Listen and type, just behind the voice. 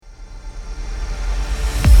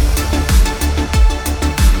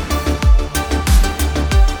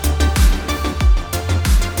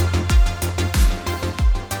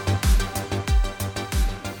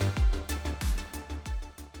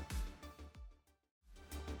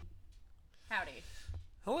everybody.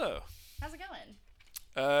 Hello. How's it going?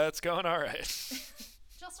 It's going all right.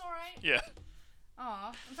 Just all right? Yeah.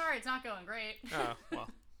 Aw, I'm sorry it's not going great. Oh, well.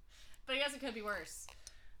 But I guess it could be worse.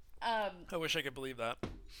 I wish I could believe that.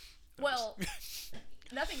 Well,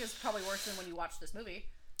 nothing is probably worse than when you watch this movie.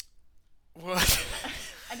 What?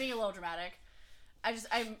 I'm being a little dramatic. I'm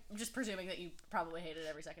just presuming that you probably hated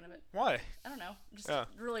every second of it. Why? I don't know. Just Oh.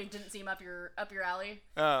 really didn't seem up your alley.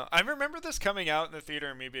 I remember this coming out in the theater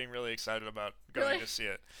and me being really excited about going Really? to see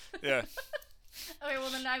it. Yeah. Okay, well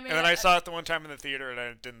then I made And then I saw it the one time in the theater and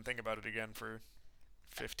I didn't think about it again for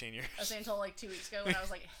 15 years. I was saying until like 2 weeks ago when I was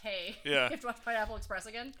like, hey, Yeah. you have to watch Pineapple Express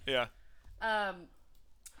again. Yeah.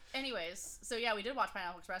 Anyways, so yeah, we did watch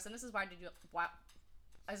Pineapple Express, and this is why did you? Why,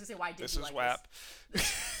 I was gonna say why did This you is like WAP.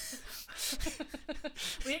 this?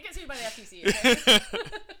 We didn't get sued by the FTC. Okay?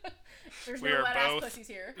 There's We no are wet ass both pussies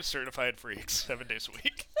here. certified freaks 7 days a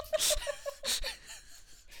week.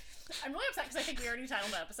 I'm really upset because I think we already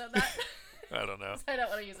titled the episode that. I don't know. I don't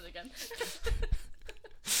want to use it again.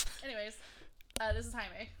 Anyways, this is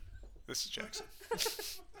Jaime. This is Jackson.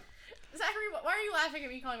 Zachary, why are you laughing at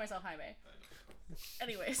me calling myself Jaime?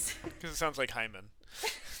 Anyways. Because it sounds like Hyman.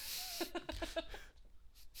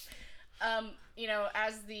 You know,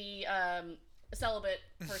 as the celibate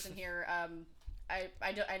person here, I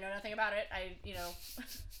know nothing about it.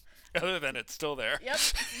 Other than it's still there. Yep,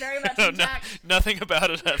 it's very much No, intact. nothing about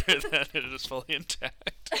it other than it is fully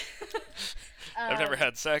intact. I've never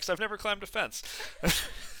had sex. I've never climbed a fence.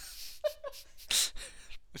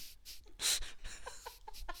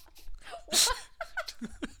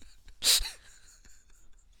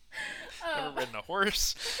 Never ridden a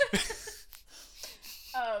horse.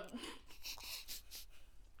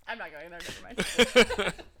 I'm not going there. Never mind. I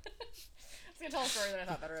was gonna tell a story that I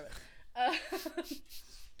thought better of it.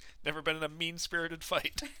 Never been in a mean-spirited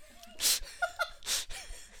fight.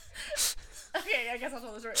 Okay, I guess I'll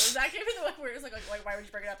tell the story. Zach gave me the one where it's like, why would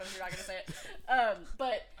you bring it up if you're not gonna say it?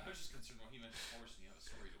 But I was just concerned when he meant horse and you have a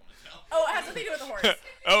story you want to tell. oh, it has something to do with the horse.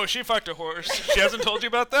 Oh, she fucked a horse. She hasn't told you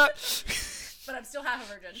about that? But I'm still half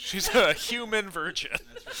a virgin. She's a human virgin.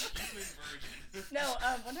 That's right. Human virgin. No,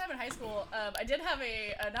 one time in high school, I did have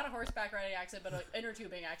a not a horseback riding accident, but an inner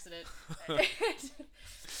tubing accident.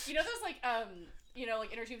 You know those like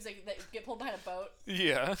inner tubes that get pulled behind a boat.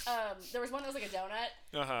 Yeah. There was one that was like a donut,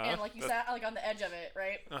 Uh-huh. and like you sat like on the edge of it,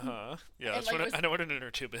 right? Uh-huh. Yeah, And, that's like, what it was- I know what an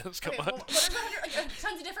inner tube is. Come Okay, on. well, there's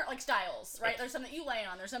tons of different like styles, right? There's some that you lay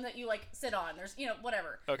on. There's some that you like sit on. There's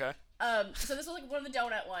whatever. Okay. So this was like one of the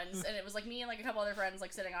donut ones, and it was like me and like a couple other friends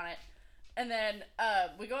like sitting on it, and then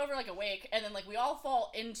we go over like a wake, and then like we all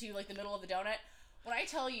fall into like the middle of the donut. When I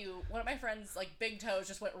tell you, one of my friends like big toes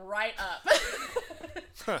just went right up.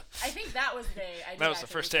 I think that was the day I. That was the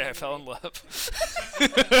actually first day I see fell the in movie. love.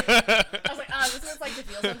 I was like, this is what it's like to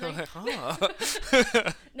feel something.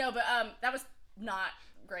 Huh. No, but that was not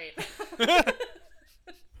great. 10 out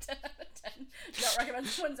of 10. Don't recommend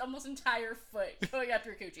someone's almost entire foot going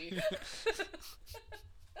after a coochie.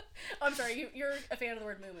 Oh, I'm sorry, you're a fan of the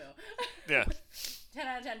word moo moo. Yeah. 10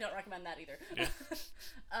 out of 10, don't recommend that either. Yeah.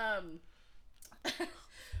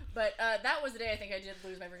 But that was the day I think I did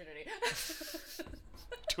lose my virginity.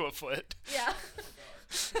 To a foot. Yeah.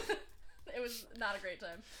 It was not a great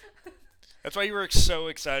time. That's why you were so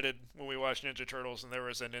excited when we watched Ninja Turtles and there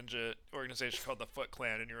was a ninja organization called the Foot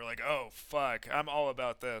Clan and you were like, oh, fuck, I'm all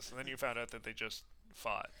about this. And then you found out that they just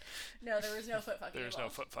fought. No, there was no foot fucking There's no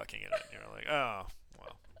involved. foot fucking in it. And you were like, oh,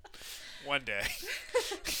 well, one day.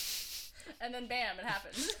 And then bam, it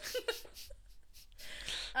happened.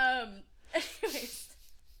 Anyways,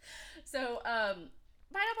 so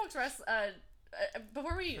Pineapple Express.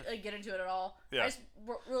 Before we get into it at all, Yeah. I just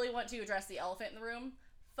really want to address the elephant in the room.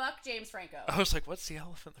 Fuck James Franco, I was like, what's the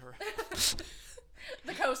elephant in the room?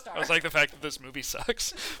 the co-star. I was like, the fact that this movie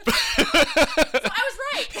sucks. So I was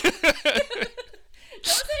right. Don't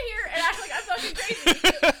sit here and act like I'm fucking crazy.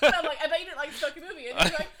 And I'm like, I bet you didn't like this fucking movie. And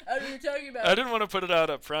you're like, I don't know what you're talking about. I didn't want to put it out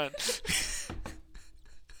up front.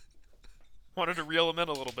 Wanted to reel them in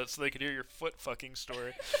a little bit so they could hear your foot fucking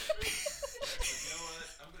story. You know what?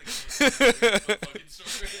 I'm going to get fucking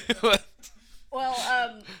story. Well,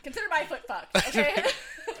 consider my foot fucked, okay? Again.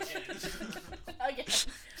 Again.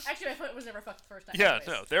 Actually, my foot was never fucked the first time. Yeah, anyways.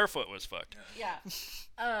 no, their foot was fucked. Yeah.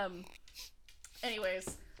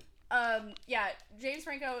 Anyways. Yeah, James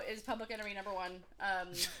Franco is public enemy number one.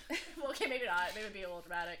 Well, okay, maybe not. Maybe it'd be a little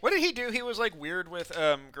dramatic. What did he do? He was like weird with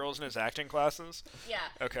girls in his acting classes. Yeah.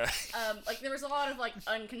 Okay. Like there was a lot of like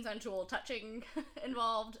unconsensual touching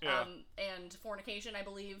involved, Yeah. and fornication, I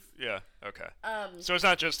believe. Yeah. Okay. So it's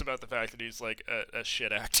not just about the fact that he's like a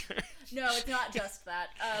shit actor. No, it's not just that.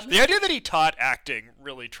 The idea that he taught acting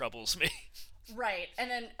really troubles me. Right, and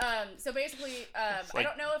then so basically, I like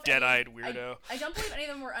don't know if dead-eyed weirdo. I don't believe any of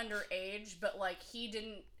them were underage, but like he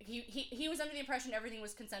was under the impression everything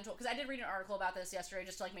was consensual. Because I did read an article about this yesterday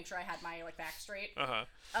just to like make sure I had my like facts straight. Uh-huh.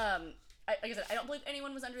 Like I said, I don't believe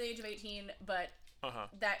anyone was under the age of 18, but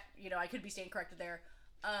that I could be staying corrected there.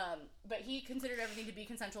 But he considered everything to be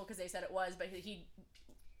consensual because they said it was, but he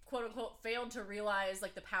quote unquote failed to realize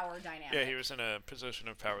like the power dynamic. Yeah, he was in a position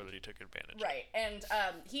of power that he took advantage of. Right, and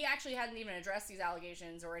he actually hadn't even addressed these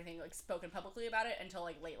allegations or anything like spoken publicly about it until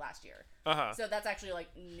like late last year. So that's actually like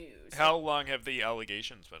news. How long have the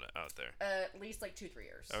allegations been out there? At least like 2-3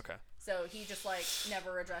 years. Okay. So he just like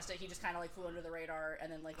never addressed it. He just kind of like flew under the radar,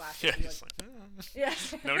 and then like last Yeah, year he he's like, like, yeah.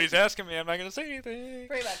 nobody's asking me. I'm not gonna say anything.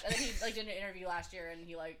 Pretty much. And then he like did an interview last year, and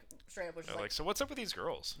he like straight up was just Like, so what's up with these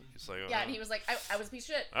girls? He's like, yeah, and he was like, I was a piece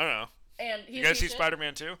of shit. I don't know. And he You guys see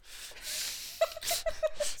Spider-Man 2?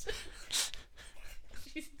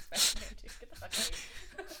 She's Spider-Man too. Get the fuck out of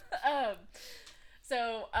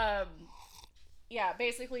here. Yeah,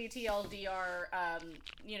 basically TLDR,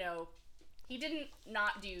 he didn't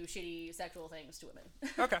not do shitty sexual things to women.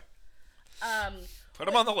 Okay. Put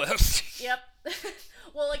him on the list. Yep.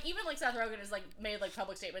 Well, like, even, like, Seth Rogen has, like, made, like,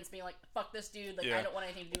 public statements being like, fuck this dude, like, Yeah. I don't want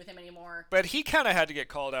anything to do with him anymore. But he kind of had to get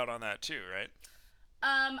called out on that too, right?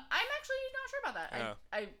 I'm actually not sure about that. Oh.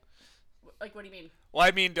 I like, what do you mean? Well,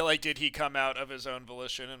 I mean, like, did he come out of his own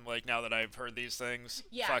volition and, like, now that I've heard these things,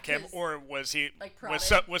 Yeah, fuck him? 'cause, Or was he, like, was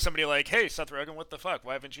prodded. somebody like, hey, Seth Rogen, what the fuck?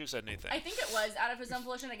 Why haven't you said anything? I think it was out of his own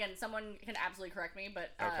volition. Again, someone can absolutely correct me,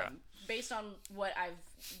 but Okay. based on what I've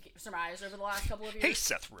surmised over the last couple of years. Hey,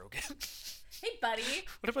 Seth Rogen. Hey, buddy.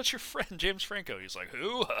 What about your friend, James Franco? He's like,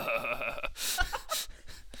 who?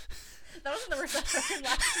 That wasn't the worst Seth Rogen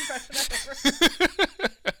last impression I've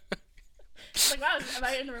ever. It's like, wow, am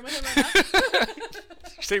I in the room with him right now? Did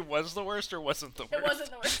you say was the worst or wasn't the worst? It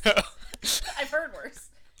wasn't the worst. I've heard worse.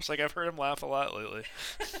 It's like I've heard him laugh a lot lately.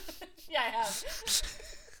 Yeah, I have.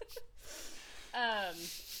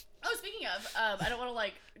 Speaking of, I don't want to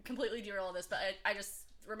like completely derail all this, but I just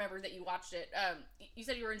remembered that you watched it. You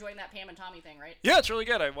said you were enjoying that Pam and Tommy thing, right? Yeah, it's really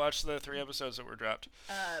good. I watched the 3 episodes that were dropped.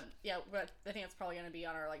 Yeah, but I think it's probably going to be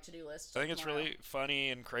on our like to-do list. I think it's tomorrow. really funny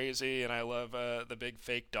and crazy, and I love the big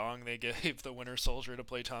fake dong they gave the Winter Soldier to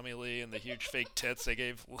play Tommy Lee, and the huge fake tits they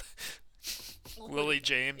gave Lily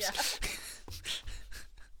James.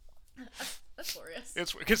 Yeah. That's glorious.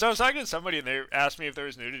 It's because I was talking to somebody and they asked me if there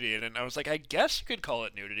was nudity in it, and I was like, I guess you could call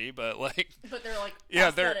it nudity, but like, But they're like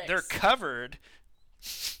yeah, they're prosthetics. covered.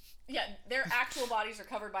 Yeah, their actual bodies are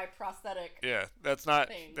covered by prosthetic. Yeah, that's not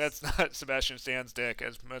Sebastian Stan's dick,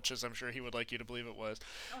 as much as I'm sure he would like you to believe it was.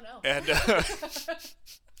 Oh no. And yeah,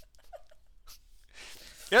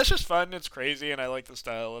 it's just fun. It's crazy, and I like the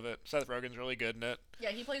style of it. Seth Rogen's really good in it. Yeah,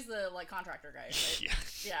 he plays the like contractor guy, right? Yeah,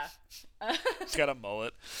 Yeah. he's got a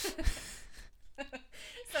mullet. So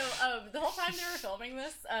the whole time they were filming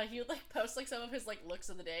this, he would like post like some of his like looks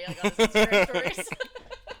of the day like on his Instagram stories.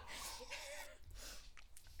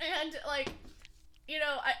 And like,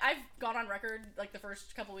 I've gone on record like the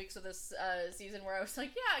first couple weeks of this season where I was like,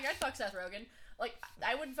 yeah, I'd fuck Seth Rogen. Like,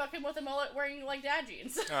 I would fuck him with a mullet wearing like dad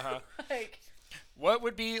jeans. Like, what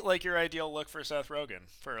would be like your ideal look for Seth Rogen?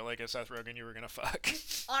 For like a Seth Rogen you were gonna fuck?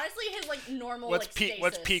 Honestly, his like normal What's like peak-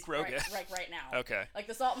 what's stasis peak Rogen? right now. Okay. Like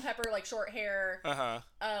the salt and pepper, like short hair.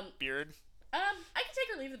 Beard. I can take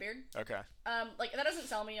or leave the beard. Okay. Like that doesn't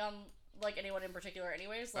sell me on like anyone in particular,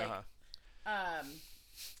 anyways. Like,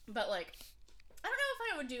 but like, I don't know if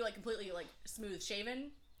I would do like completely like smooth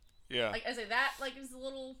shaven. Yeah. Like I say that like is a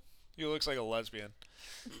little. He looks like a lesbian.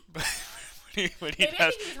 But when he Maybe I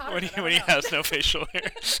think he's hotter, when but I he, when he don't know. has no facial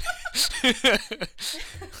hair.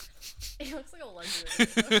 He looks like a lesbian.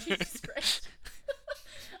 Jesus Christ.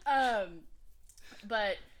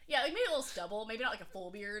 But yeah, like maybe a little stubble, maybe not like a full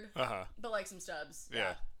beard, but like some stubs.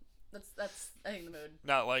 Yeah. That's I think the mood.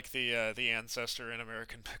 Not like the ancestor in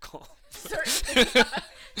American Pickle. Certainly not.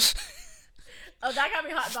 Oh, that got me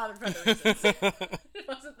hot and bothered for other reasons. It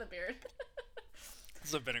wasn't the beard.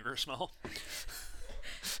 It's a vinegar smell.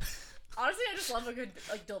 Honestly, I just love a good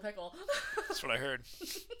like dill pickle. That's what I heard.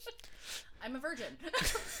 I'm a virgin.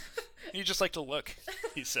 You just like to look,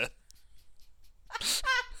 he said.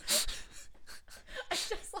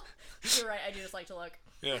 You're right, I do just like to look.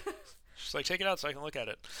 Yeah. Just like, take it out so I can look at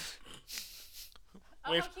it.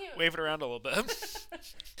 Oh, how cute. Wave it around a little bit. Can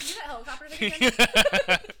you do that helicopter thing again?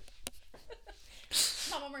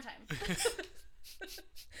 Come on, one more time.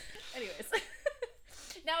 Anyways.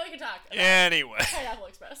 Now we can talk about Anyway. Pineapple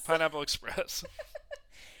Express. Pineapple Express.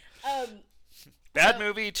 Um, Bad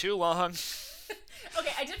movie, too long.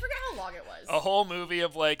 Okay, I did forget how long it was. A whole movie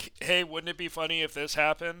of like, hey, wouldn't it be funny if this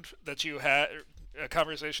happened? That you had a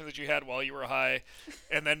conversation that you had while you were high,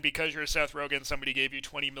 and then because you're Seth Rogen, somebody gave you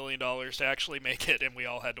 $20 million to actually make it, and we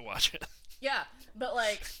all had to watch it. Yeah, but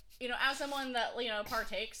like, as someone that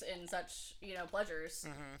partakes in such pleasures,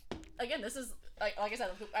 again, this is like I said,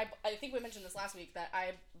 I think we mentioned this last week that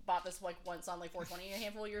I bought this like once on like 420 a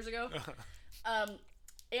handful of years ago, and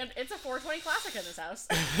it's a 420 classic in this house.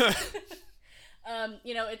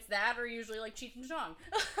 It's that or usually like Cheech and Chong.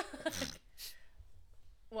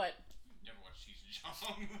 What? Never watched Cheech and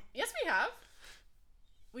Chong. Yes, we have.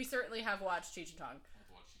 We certainly have watched Cheech and Chong.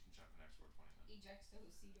 I'll watch Cheech and Chong for the next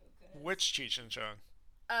 420 minutes. Which Cheech and Chong?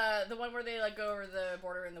 The one where they like go over the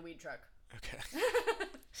border in the weed truck. Okay.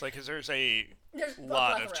 It's like, 'cause there's a There's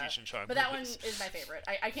lot a of plethora, Cheech and Chong but that movies. one is my favorite.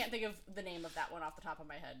 I can't think of the name of that one off the top of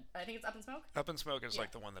my head. I think it's Up in Smoke. Up in Smoke is Yeah.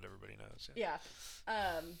 like the one that everybody knows. Yeah.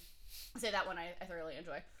 Yeah. Say that one I thoroughly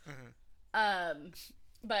enjoy.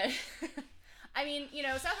 But I mean,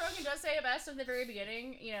 Seth Rogen does say it best at the very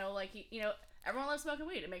beginning. Everyone loves smoking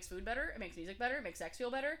weed. It makes food better. It makes music better. It makes sex feel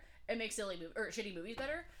better. It makes shitty movies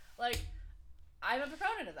better. Like, I'm a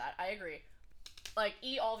proponent of that. I agree. Like,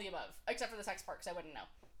 eat all the above, except for the sex part, because I wouldn't know.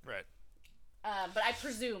 Right. But I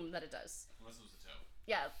presume that it does. Unless it was a toe.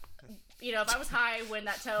 Yeah. If I was high when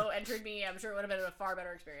that toe entered me, I'm sure it would have been a far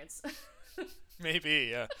better experience. Maybe,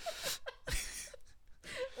 yeah.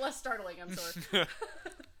 Less startling, I'm sure.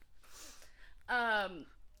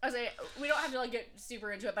 I say we don't have to like get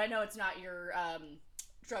super into it, but I know it's not your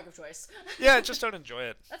drug of choice. Yeah, I just don't enjoy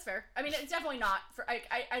it. That's fair. I mean, it's definitely not for.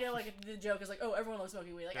 I know like the joke is like, oh, everyone loves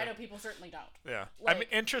smoking weed. Like, I know people certainly don't. Yeah. Like- I'm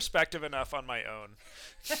introspective enough on my own.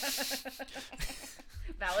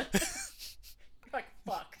 Valid. Like,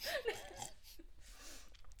 fuck.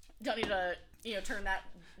 Don't need to turn that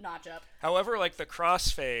notch up. However, like the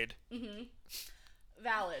crossfade.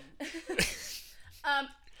 Valid.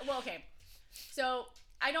 Well, okay. So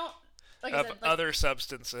I don't like I Of said, like, other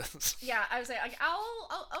substances. yeah, I would say like I'll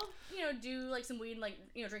do like some weed and like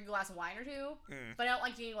drink a glass of wine or two, but I don't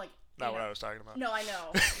like doing like Not what I was talking about. No, I know,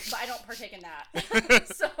 but I don't partake in that.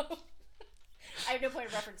 So I have no point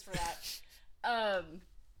of reference for that.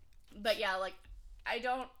 But yeah, like I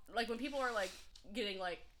don't like when people are like getting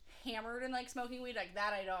like hammered and like smoking weed like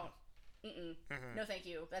that. I don't. No, thank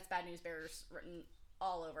you. That's bad news bears written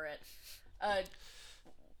all over it.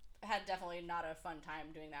 Had definitely not a fun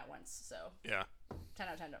time doing that once, so Yeah. 10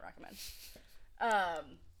 out of 10 don't recommend.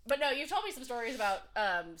 But no, you've told me some stories about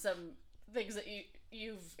some things that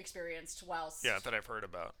you've experienced whilst. Yeah, that I've heard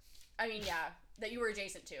about. I mean, yeah, that you were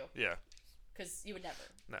adjacent to, Yeah. because you would never.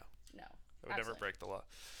 No. No. I would never absolutely. break the law.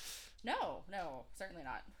 No, certainly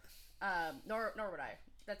not. Nor would I.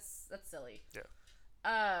 That's silly.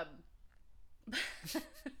 Yeah.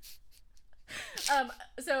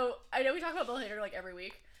 So I know we talk about Bill Hader like every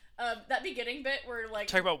week. That beginning bit where like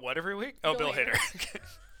Talk about what every week? Oh, Bill Bill Hader.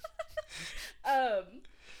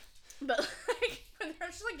 but like when they're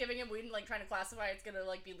just like giving him weed and like trying to classify it's gonna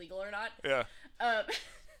like be legal or not. Yeah.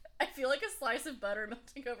 I feel like a slice of butter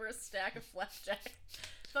melting over a stack of flapjack.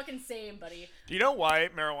 Fucking same, buddy. Do you know why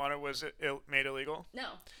marijuana was made illegal? No,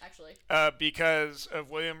 actually. Because of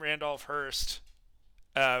William Randolph Hearst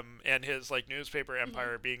and his like newspaper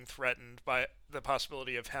empire being threatened by the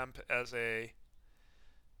possibility of hemp as a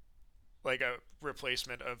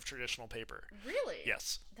replacement of traditional paper. Really?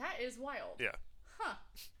 Yes. That is wild. Yeah. Huh.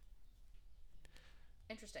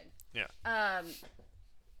 Interesting. Yeah.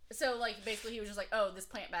 So like basically he was just like, oh, this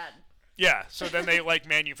plant bad. Yeah. So then they like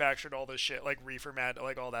manufactured all this shit, like reefer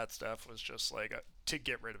like all that stuff was just like to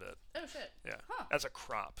get rid of it. Oh shit. Yeah. Huh. As a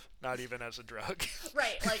crop, not even as a drug.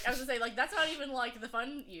 Right. Like I was gonna say, like that's not even like the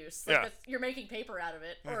fun use. Like Yeah. that's, you're making paper out of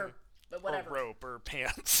it, or whatever. Or rope or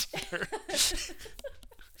pants.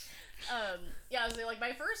 Yeah, I was like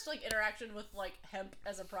my first like interaction with like hemp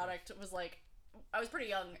as a product was like I was pretty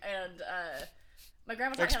young and my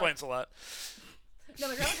grandma That taught me explains a lot. No,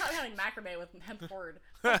 my grandma taught me how to macrame with hemp cord.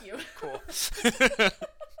 Thank you. Cool.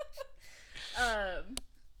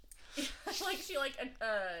 Like she like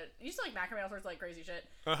used to like macrame all sorts of like crazy shit.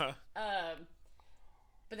 Uh-huh.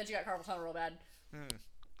 But then she got carpal tunnel real bad.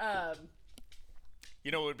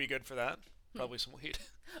 You know what would be good for that? Probably some weed.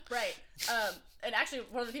 Right. And actually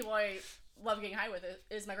one of the people I love getting high with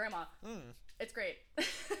is my grandma. It's great.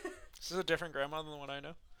 This is a different grandma than the one I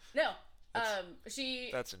know. No.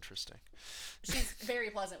 That's interesting. She's very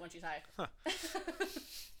pleasant when she's high.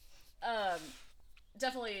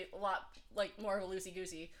 Definitely a lot like more of a loosey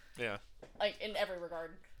goosey, Yeah. like in every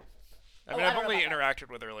regard. I mean, I I've don't know only about interacted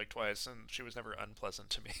with her like twice, and she was never unpleasant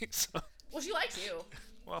to me. So, Well, she likes you.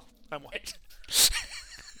 well, I'm white.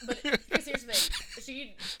 But because here's the thing,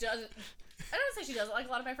 she doesn't. I don't say she doesn't like a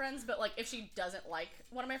lot of my friends, but like if she doesn't like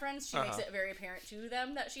one of my friends, she makes it very apparent to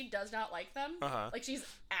them that she does not like them. Like she's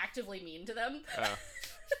actively mean to them.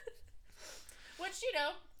 Which, you know,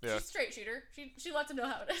 she's a straight shooter. She lets them know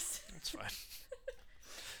how it is. That's fine.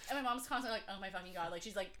 And my mom's constantly like, oh my fucking god, like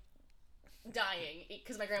she's like dying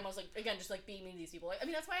because my grandma's like, again, just like being mean to these people. Like, I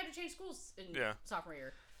mean, that's why I had to change schools in sophomore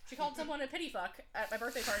year. She called someone a pity fuck at my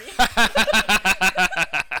birthday party. Did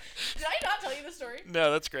I not tell you the story?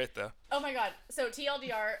 No, that's great though. Oh my god. So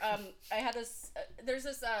TLDR, I had this, there's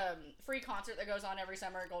this free concert that goes on every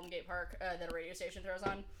summer at Golden Gate Park that a radio station throws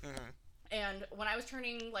on. And when I was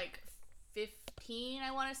turning like 15, I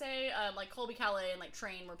want to say, like Colby Calais and like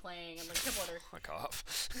Train were playing and like a couple other. Fuck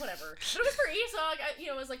off. Whatever. But it was free, so like, you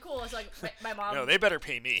know, it was like cool. It's like my mom. No, they better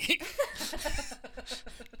pay me.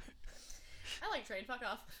 I like Train. Fuck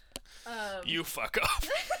off. You fuck off.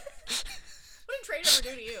 What did Train ever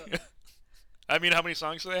do to you? I mean, how many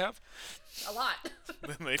songs do they have? A lot.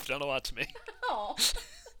 They've done a lot to me. Oh.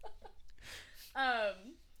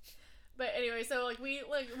 But anyway, so like we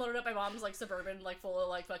like loaded up my mom's like Suburban, like full of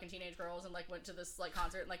like fucking teenage girls, and like went to this like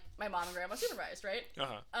concert, and like my mom and grandma supervised, right?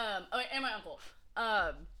 And my uncle.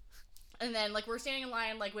 And then like we're standing in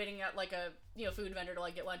line, like waiting at like a, you know, food vendor to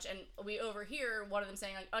like get lunch, and we overhear one of them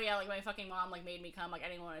saying like, oh yeah, like my fucking mom like made me come, like I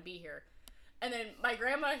didn't want to be here. And then my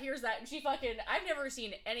grandma hears that, and she fucking, I've never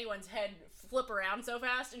seen anyone's head flip around so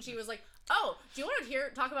fast, and she was like, oh, do you want to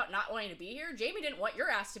talk about not wanting to be here? Jamie didn't want your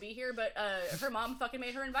ass to be here, but her mom fucking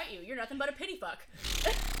made her invite you. You're nothing but a pity fuck.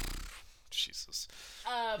 Jesus.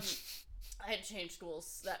 I had to change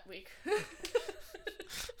schools that week.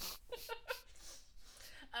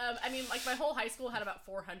 I mean, like, my whole high school had about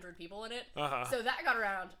 400 people in it, so that got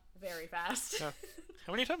around very fast.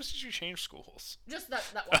 How many times did you change schools? Just that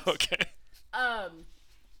once. Okay.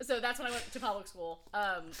 So that's when I went to public school.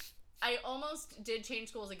 I almost did change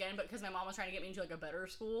schools again, but because my mom was trying to get me into like a better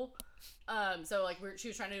school. So like she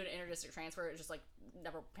was trying to do an interdistrict transfer. It just like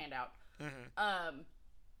never panned out.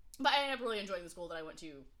 But I ended up really enjoying the school that I went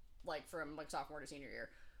to, like from like sophomore to senior year.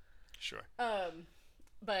 Sure.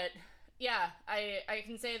 But yeah, I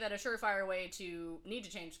can say that a surefire way to need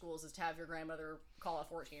to change schools is to have your grandmother call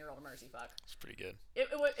a 14-year-old a mercy fuck. It's pretty good. It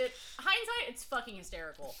hindsight, it's fucking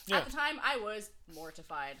hysterical. Yeah. At the time, I was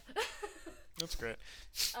mortified. That's great.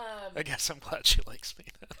 I guess I'm glad she likes me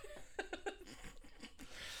then.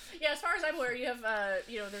 Yeah, as far as I'm aware, you have,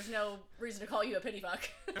 you know, there's no reason to call you a pity fuck.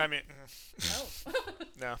 I mean, Oh.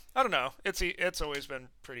 no, I don't know. It's always been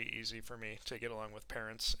pretty easy for me to get along with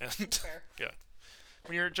parents, and Fair. yeah,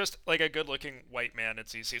 when you're just like a good-looking white man,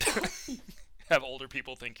 it's easy to have older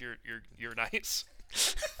people think you're nice.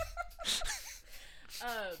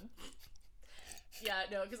 Yeah,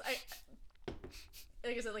 no, because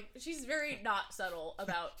like I said, like she's very not subtle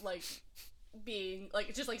about like being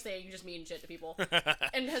like just like saying just mean shit to people,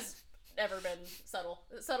 and has never been subtle.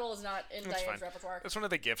 Subtle is not in That's Diane's fine. repertoire. It's one of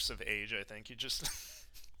the gifts of age, I think. You just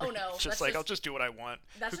Oh no, just that's like I'll just do what I want.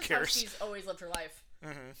 That's Who just cares? how she's always lived her life.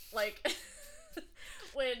 Like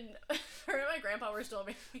when her and my grandpa were still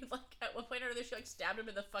married, like at one point or another, she like stabbed him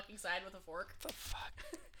in the fucking side with a fork. What the fuck?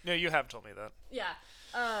 No, you have told me that. Yeah,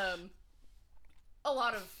 a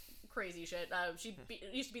lot of crazy shit. She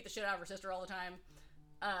used to beat the shit out of her sister all the time,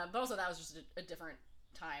 but also that was just a different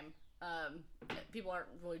time. People aren't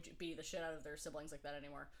really beating the shit out of their siblings like that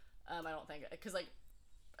anymore. I don't think, because like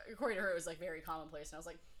according to her, it was like very commonplace, and I was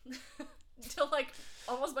like, till like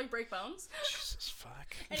almost like break bones. Jesus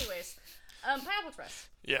fuck. Anyways, Pineapple Express.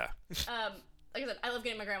 Yeah. Like I said, I love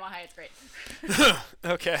getting my grandma high. It's great.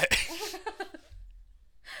 Okay.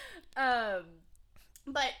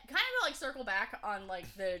 But kind of to like circle back on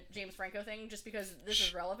like the James Franco thing, just because this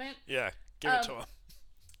is relevant. Yeah, give it to him.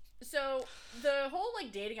 So the whole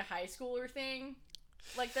like dating a high schooler thing,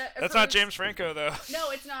 like that. That's not James Franco though. No,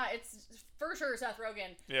 it's not. It's for sure Seth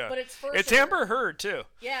Rogen. Yeah. But it's for It's sure. Amber Heard too.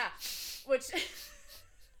 Yeah, which is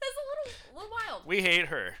a little wild. We hate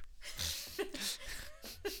her.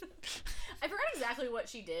 I forgot exactly what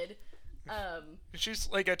she did. She's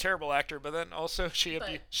like a terrible actor, but then also she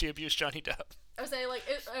But- abused Johnny Depp. I was saying like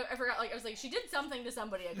I forgot, like I was like she did something to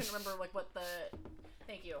somebody. I couldn't remember like what the.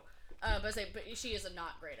 Thank you. But I was like, but she is a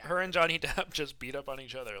not great actor. Her and Johnny Depp just beat up on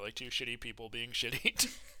each other like two shitty people being shitty.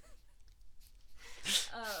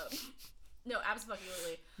 No,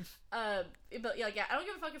 absolutely. But yeah, I don't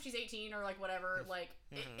give a fuck if she's 18 or like whatever. Like,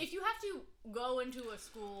 if you have to go into a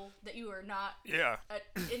school that you are not Yeah.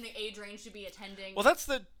 in the age range to be attending. Well, that's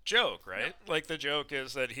the joke, right? Like the joke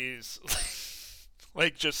is that he's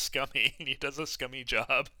like just scummy, and he does a scummy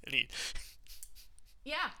job, and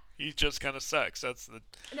yeah. He just kind of sucks. That's the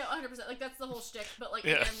No, 100%. Like, that's the whole shtick. But, like,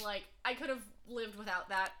 Yeah. again, like, I could have lived without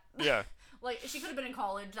that. yeah, Like, she could have been in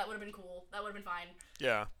college. That would have been cool. That would have been fine.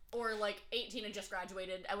 yeah. Or, like, 18 and just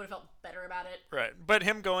graduated. I would have felt better about it. Right. But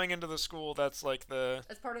him going into the school, that's like the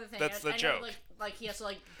That's part of the thing. That's the I know, joke. like, he has to,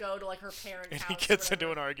 like, go to, like, her parents' and house. he or gets into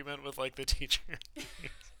whatever. an argument with like the teacher.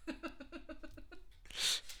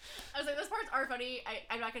 I was like, those parts are funny.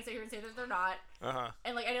 I'm not gonna sit here and say that they're not. Uh-huh.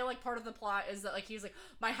 And like, I know like part of the plot is that like he's like,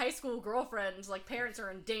 my high school girlfriend's like parents are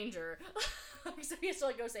in danger, so he has to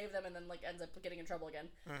like go save them, and then like ends up getting in trouble again.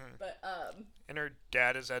 Mhm. But And her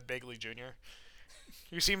dad is Ed Begley Jr.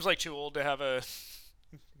 He seems like too old to have a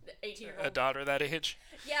 18-year-old. daughter that age.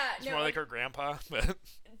 Yeah, It's no, more like her grandpa, but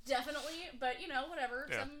definitely. But you know, whatever.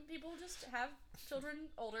 Yeah. Some people just have children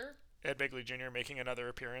older. Ed Begley Jr. making another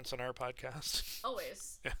appearance on our podcast.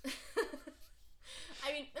 Always. Yeah.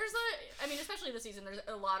 I mean, especially this season, there's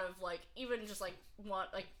a lot of like, even just like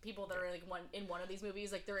people that are like in one of these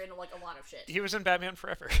movies, like they're in like a lot of shit. He was in Batman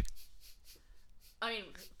Forever. I mean,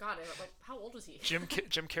 God, like how old was he? Jim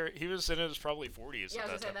Carrey. He was in his probably 40s. Yeah, I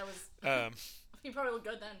at was that gonna say time. that was. He probably looked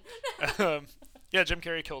good then. Yeah, Jim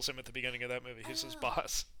Carrey kills him at the beginning of that movie. He's his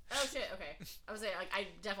boss. Oh shit. Okay. I was saying like I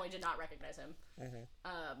definitely did not recognize him.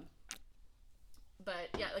 Mm-hmm. But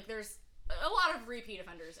yeah, like there's a lot of repeat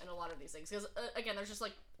offenders in a lot of these things because again, there's just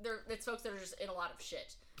like it's folks that are just in a lot of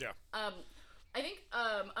shit. Yeah. I think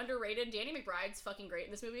underrated. Danny McBride's fucking great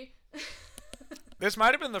in this movie. This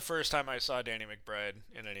might have been the first time I saw Danny McBride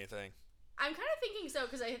in anything. I'm kind of thinking so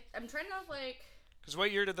because I'm trying to like Because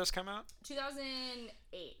what year did this come out?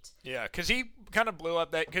 2008. Yeah, because he kind of blew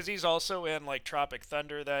up that. Because he's also in like Tropic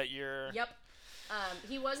Thunder that year. Yep.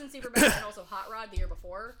 He was in Superbad and also Hot Rod the year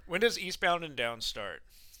before. When does Eastbound and Down start?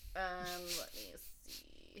 Let me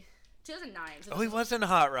see. 2009. So Oh, he was in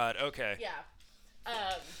Hot Rod. Okay. Yeah.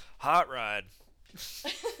 Hot Rod.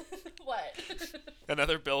 What?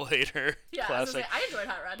 Another Bill Hader Yeah, classic. I enjoyed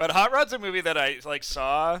Hot Rod. But Hot Rod's a movie that I like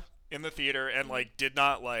saw in the theater and like did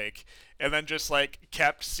not like, and then just like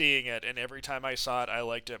kept seeing it, and every time I saw it, I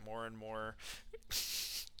liked it more and more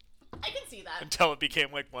I can see that. until it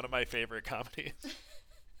became like one of my favorite comedies.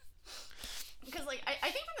 Because like I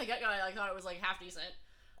think from the get-go I like thought it was like half decent.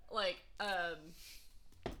 Like I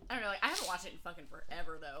don't know, like I haven't watched it in fucking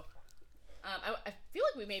forever though. I feel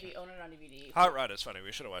like we maybe own it on DVD. Hot Rod is funny.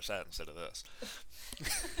 We should have watched that instead of this.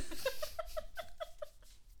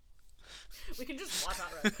 We can just watch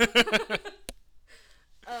Hot Rod.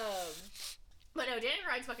 But no, Danny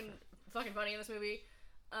McBride's fucking funny in this movie.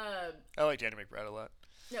 I like Danny McBride a lot.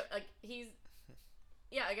 No, like he's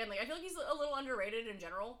again, like I feel like he's a little underrated in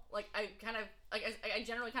general. Like I kind of like I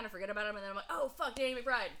generally kind of forget about him, and then I'm like, oh fuck, Danny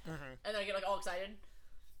McBride, and then I get like all excited.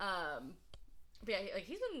 But yeah, like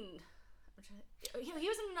he's been. He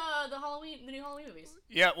was in the new Halloween movies.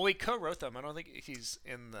 Yeah, well, he co-wrote them. I don't think he's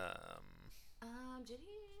in the. Did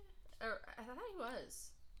he? Or I thought he was.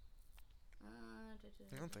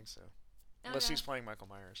 I don't think so. Oh, Unless yeah. he's playing Michael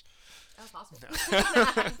Myers. That was possible.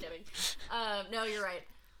 No. I'm kidding. No, you're right.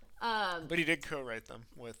 But he did co-write them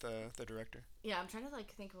with the director. Yeah, I'm trying to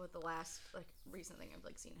like think of what the last like recent thing I've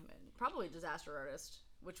like seen him in. Probably Disaster Artist,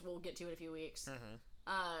 which we'll get to in a few weeks.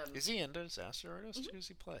 Is he into Disaster Artist? Who does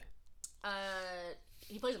he play?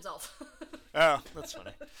 He plays himself. Oh, that's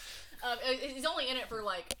funny. He's only in it for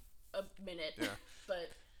like a minute. Yeah.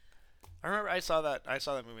 But I remember I saw that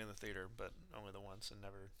movie in the theater, but only the once, and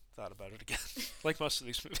never thought about it again. Like most of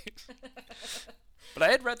these movies. But I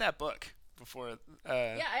had read that book before. yeah, I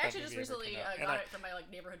that actually just movie ever recently came out. And got it from my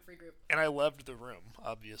like neighborhood free group. And I loved The Room,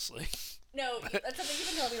 obviously. No, that's something you've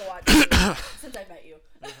been telling me to watch since I met you.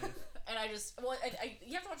 And I just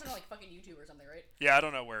you have to watch it on like fucking YouTube or something, right? Yeah, I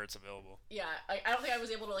don't know where it's available. Yeah, I don't think I was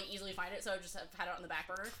able to like easily find it, so I just have had it on the back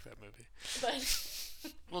burner. That movie.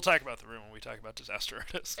 But We'll talk about The Room when we talk about Disaster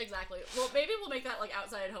Artist. exactly. Well, maybe we'll make that like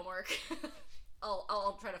outside homework.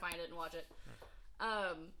 I'll try to find it and watch it.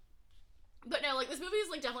 But no, like this movie is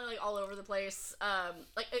like definitely like all over the place.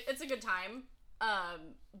 Like it's a good time.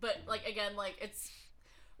 But like again, like it's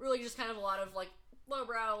really just kind of a lot of like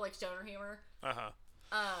lowbrow like stoner humor.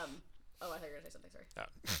 Oh, I thought you were gonna say something. Sorry.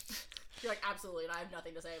 Oh. You're like absolutely, and I have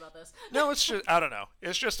nothing to say about this. No, it's just I don't know.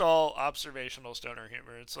 It's just all observational stoner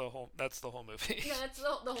humor. That's the whole movie. Yeah, that's the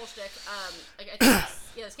whole shtick. Like I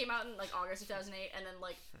think this came out in like August 2008, and then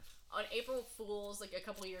like on April Fools, like a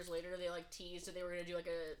couple years later, they like teased that they were gonna do like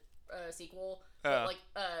a sequel. But like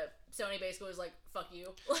Sony basically was like, "Fuck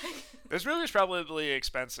you." Like This movie's probably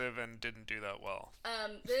expensive and didn't do that well.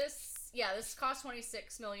 This cost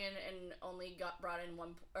 $26 million and only brought in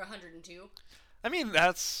 102. I mean,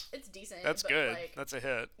 It's decent. that's but, good. Like, That's a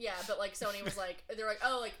hit. yeah, but like Sony was like, they're like,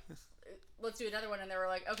 oh, like let's do another one, and they were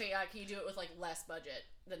like, okay, yeah, can you do it with like less budget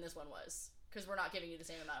than this one was? Because we're not giving you the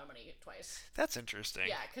same amount of money twice. That's interesting.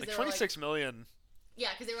 Yeah, because like 26 million. Yeah,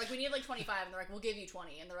 because they were like, we need like 25, and they're like, we'll give you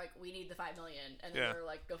 20, and they're like, we need the 5 million, and then they're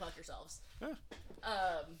like, go fuck yourselves. Yeah.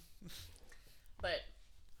 But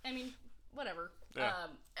I mean, whatever. Yeah.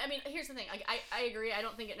 I mean, here's the thing. I agree. I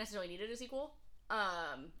don't think it necessarily needed a sequel.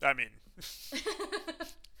 I mean,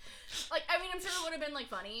 like, I mean, I'm sure it would have been like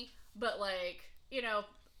funny, but like, you know,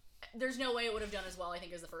 there's no way it would have done as well, I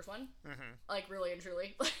think, as the first one. Mm-hmm. Like, really and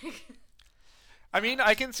truly. Like, I mean,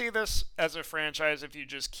 I can see this as a franchise if you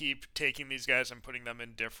just keep taking these guys and putting them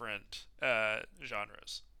in different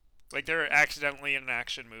genres. Like, they're accidentally in an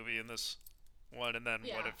action movie in this one, and then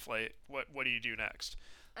what do you do next?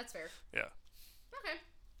 That's fair. Yeah. Okay.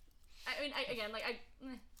 I mean,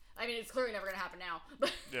 I mean, it's clearly never gonna happen now.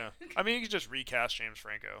 But yeah. I mean, you could just recast James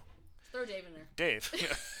Franco. Throw Dave in there. Dave.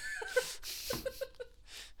 Yeah.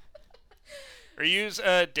 Or use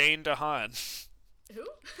Dane DeHaan. Who?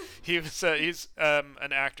 He's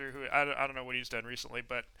an actor who I don't know what he's done recently,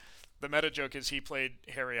 but the meta joke is he played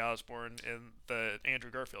Harry Osborn in the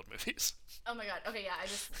Andrew Garfield movies. Oh my god. Okay, yeah, I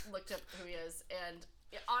just looked up who he is, and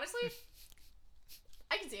yeah, honestly,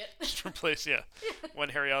 I can see it. Just replace one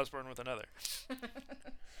Harry Osborn with another.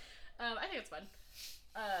 I think it's fun.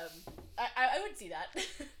 I would see that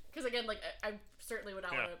because again, like I certainly would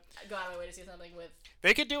not want to go out of my way to see something with.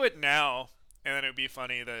 They could do it now, and then it would be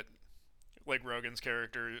funny that like Rogen's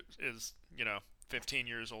character is 15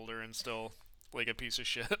 years older and still like a piece of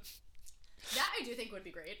shit. That I do think would be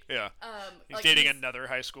great. Yeah. He's like dating another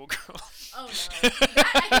high school girl. Oh no.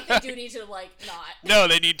 That, I think they do need to like not. No,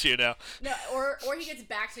 they need to now. No, or he gets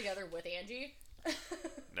back together with Angie.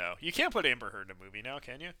 No, you can't put Amber Heard in a movie now,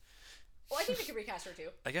 can you? Well, I think they could recast her too.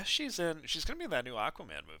 I guess she's gonna be in that new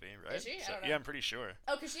Aquaman movie, right? Is she? I don't know. Yeah, I'm pretty sure.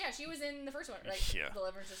 Oh, because she was in the first one, right? Yeah.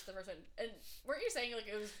 Deliverance is the first one. And weren't you saying like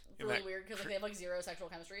it was really weird because like, they have like zero sexual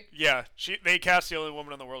chemistry? Yeah, they cast the only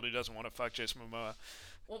woman in the world who doesn't want to fuck Jason Momoa.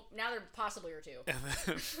 Well, now there possibly are two.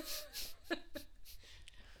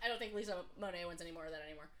 I don't think Lisa Monet wins any more of that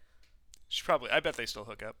anymore. I bet they still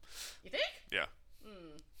hook up. You think? Yeah. I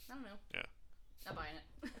don't know. Yeah. Not buying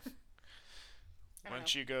it.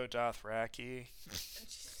 Once you go Dothraki.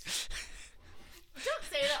 Don't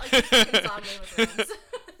say that like you fucking saw Game of Thrones.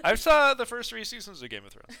 I saw the first 3 seasons of Game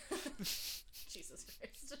of Thrones. Jesus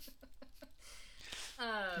Christ.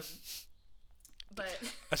 But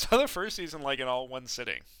I saw the first season like in all one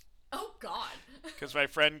sitting. Oh God. Because my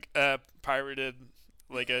friend pirated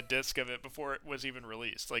like a disc of it before it was even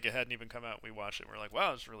released. Like it hadn't even come out. We watched it. And we're like,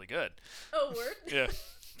 wow, it's really good. Oh, word. Yeah.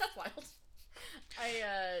 That's wild.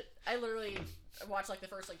 I literally watched like the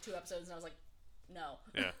first like 2 episodes and I was like, no.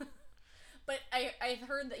 Yeah. But I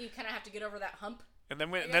heard that you kind of have to get over that hump. And then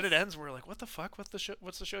then it ends. And we're like, what the fuck? What's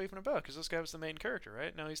the show even about? Because this guy was the main character,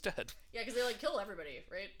 right? Now he's dead. Yeah, because they like kill everybody,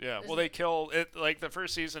 right? Yeah. Well, they kill it. Like the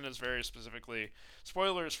first season is very specifically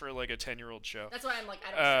spoilers for like a 10-year-old show. That's why I'm like,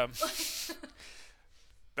 I don't know.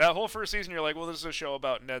 That whole first season, you're like, well, this is a show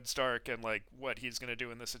about Ned Stark and like what he's gonna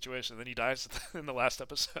do in this situation. And then he dies in the last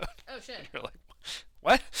episode. Oh shit! And you're like,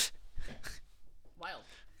 what? Wild.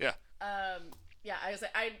 Yeah. Yeah.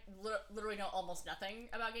 I literally know almost nothing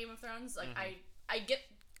about Game of Thrones. Like I get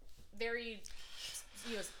very,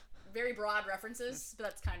 very broad references, but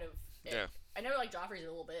that's kind of it. Yeah. I know like Joffrey's a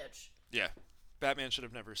little bitch. Yeah. Batman should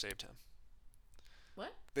have never saved him.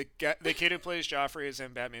 What? The kid who plays Joffrey is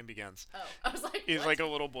in Batman Begins. Oh, I was like, he's what? like a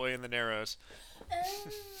little boy in the Narrows. Oh,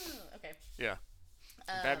 okay. Yeah.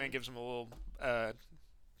 Batman gives him a little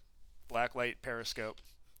black light periscope.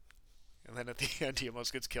 And then at the end, he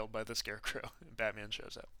almost gets killed by the Scarecrow, and Batman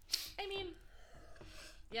shows up. I mean,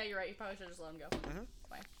 yeah, you're right. You probably should just let him go. Mm-hmm. It's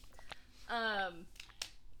fine.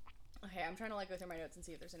 Okay, I'm trying to like go through my notes and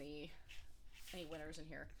see if there's any winners in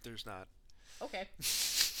here. There's not. Okay.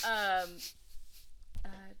 I've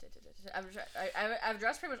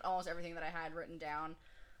addressed pretty much almost everything that I had written down.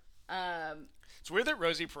 It's weird that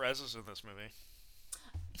Rosie Perez is in this movie.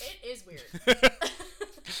 It is weird.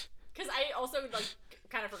 Because I also like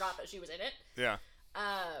kind of forgot that she was in it. Yeah.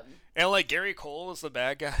 And like Gary Cole is the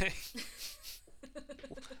bad guy.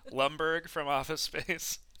 Lumberg from Office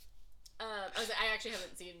Space. I actually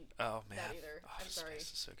haven't seen that either. I'm sorry.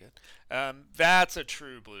 Space is so good. That's a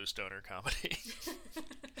true Blue Stoner comedy.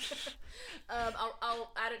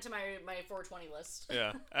 I'll add it to my 420 list.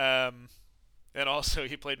 Yeah. And also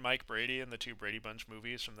he played Mike Brady in the 2 Brady Bunch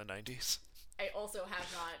movies from the 90s. I also have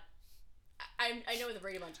not. I know what the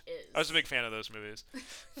Brady Bunch is. I was a big fan of those movies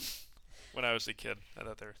when I was a kid. I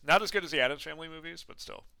thought they were not as good as the Addams Family movies, but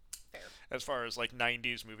still. Fair. as far as like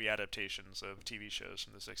 90s movie adaptations of TV shows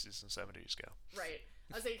from the 60s and 70s go. Right.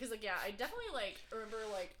 I was saying, because, like, yeah, I definitely, like, remember,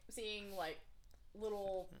 like, seeing, like,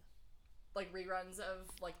 little, like, reruns of,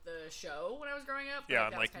 like, the show when I was growing up. Yeah, that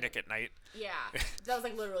and was like kind Nick at Night. Yeah. That was,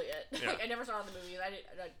 like, literally it. Yeah. Like, I never saw the movies.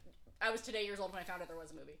 I was today years old when I found out there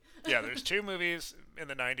was a movie. Yeah, there's 2 movies in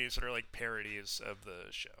the 90s that are like parodies of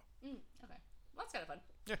the show. Okay. Well, that's kind of fun.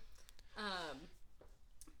 Yeah.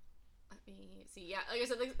 Let me see. Yeah, like I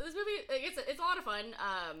said, this movie, like, it's a lot of fun.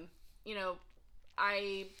 You know,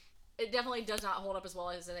 it definitely does not hold up as well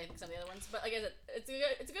as I think some of the other ones. But like I said, it's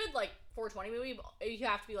a good like 420 movie. But you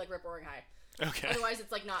have to be like rip roaring high. Okay. Otherwise,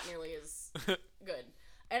 it's like not nearly as good.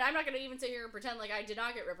 And I'm not gonna even sit here and pretend like I did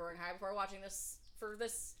not get rip roaring high before watching this for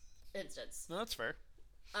this instance. No, that's fair.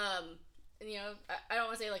 You know, I don't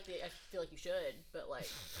want to say like I feel like you should, but like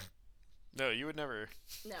No, you would never.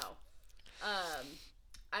 no.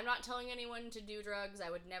 I'm not telling anyone to do drugs. I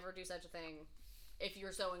would never do such a thing. If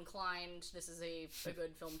you're so inclined, this is a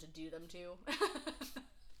good film to do them to.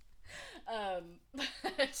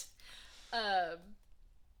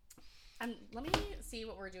 Let me see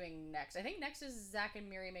what we're doing next. I think next is Zach and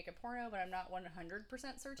Miri Make a Porno, but I'm not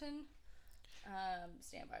 100% certain.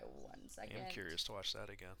 Stand by 1 second. I'm curious to watch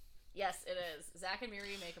that again. Yes, it is. Zach and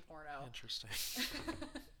Miri Make a Porno. Interesting.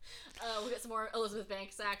 We'll get some more Elizabeth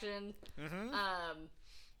Banks action. Mm-hmm.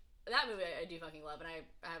 That movie I do fucking love, and I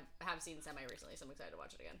have seen semi recently, so I'm excited to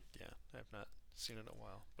watch it again. Yeah, I've not seen it in a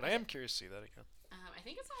while, but I am curious to see that again. I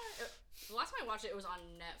think it's on. The last time I watched it, it was on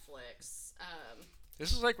Netflix.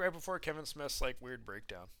 This is like right before Kevin Smith's like weird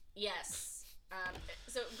breakdown. Yes.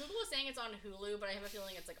 So Google is saying it's on Hulu, but I have a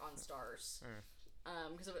feeling it's like on Stars.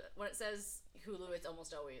 Because when it says Hulu, it's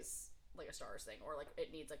almost always like a Stars thing, or like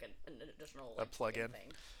it needs like an additional like, plug-in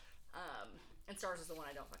thing. And Stars is the one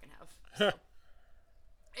I don't fucking have. So.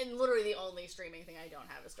 And literally the only streaming thing I don't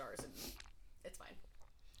have is Stars, and it's fine.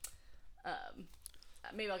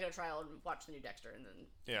 Maybe I'll get a trial and watch the new Dexter, and then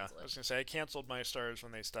Yeah, cancel I it. was gonna say I canceled my Stars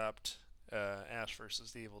when they stopped Ash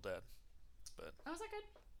versus the Evil Dead, but Oh, was that good?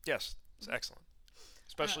 yes, it's excellent,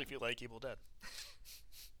 especially if you like Evil Dead.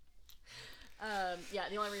 Yeah,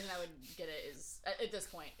 the only reason I would get it is at this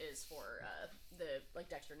point is for the like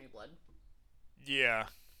Dexter New Blood. Yeah.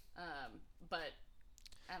 But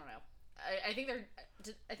I don't know. I think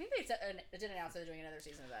they did announce they're doing another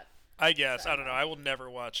season of that. I guess. I don't know. I will never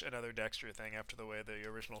watch another Dexter thing after the way the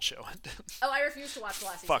original show ended. Oh, I refuse to watch the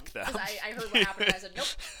last Fuck season. them. Because I heard what happened and I said, nope,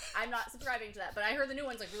 I'm not subscribing to that. But I heard the new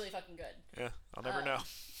one's like really fucking good. Yeah, I'll never know.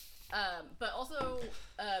 But also,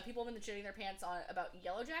 people have been shitting their pants on about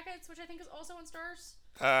Yellow Jackets, which I think is also on Stars.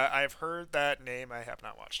 I've heard that name. I have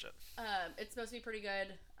not watched it. It's supposed to be pretty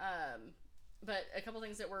good. But a couple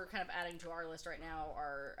things that we're kind of adding to our list right now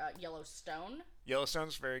are Yellowstone.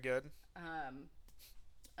 Yellowstone's very good.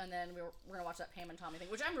 And then we're gonna watch that Pam and Tommy thing,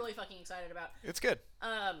 which I'm really fucking excited about. It's good.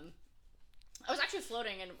 I was actually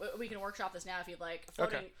floating, and we can workshop this now if you'd like.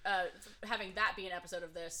 Floating, having that be an episode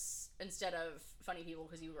of this instead of Funny People,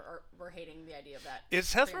 because you were hating the idea of that. Is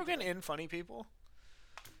Seth Rogen in Funny People?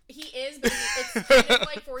 He is, but it's kind of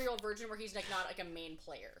like 4-Year-Old Virgin, where he's like not like a main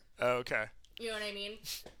player. Oh, okay. You know what I mean?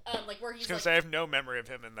 Like where he's I was gonna say I have no memory of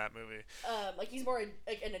him in that movie. like he's more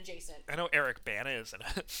like an adjacent. I know Eric Bana is in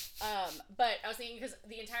it. But I was thinking because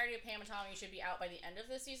the entirety of Pam and Tommy should be out by the end of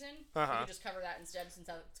this season. We could just cover that instead, since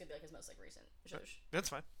it's gonna be like his most like recent show. That's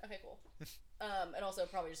fine. Okay, cool. And also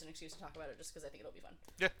probably just an excuse to talk about it, just because I think it'll be fun.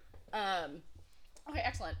 Yeah. Okay,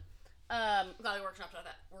 excellent. Glad we workshopped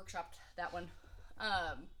that one.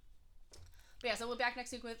 But yeah, so we'll be back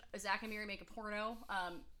next week with Zach and Miri Make a Porno.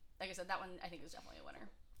 Like I said, that one I think is definitely a winner,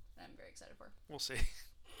 and I'm very excited for. We'll see.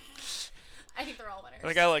 I think they're all winners. I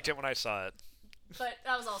think I liked it when I saw it. But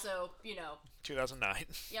that was also, 2009.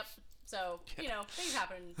 Yep. So, things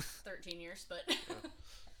happen in 13 years, but like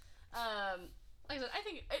I said, I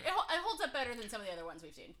think it holds up better than some of the other ones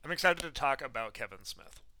we've seen. I'm excited to talk about Kevin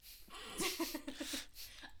Smith.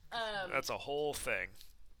 That's a whole thing.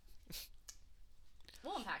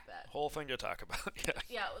 We'll unpack that. Whole thing to talk about. Yeah.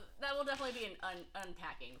 Yeah, that will definitely be an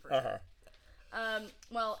unpacking for sure.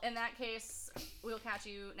 Well, in that case, we'll catch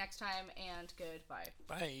you next time, and goodbye.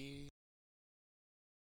 Bye.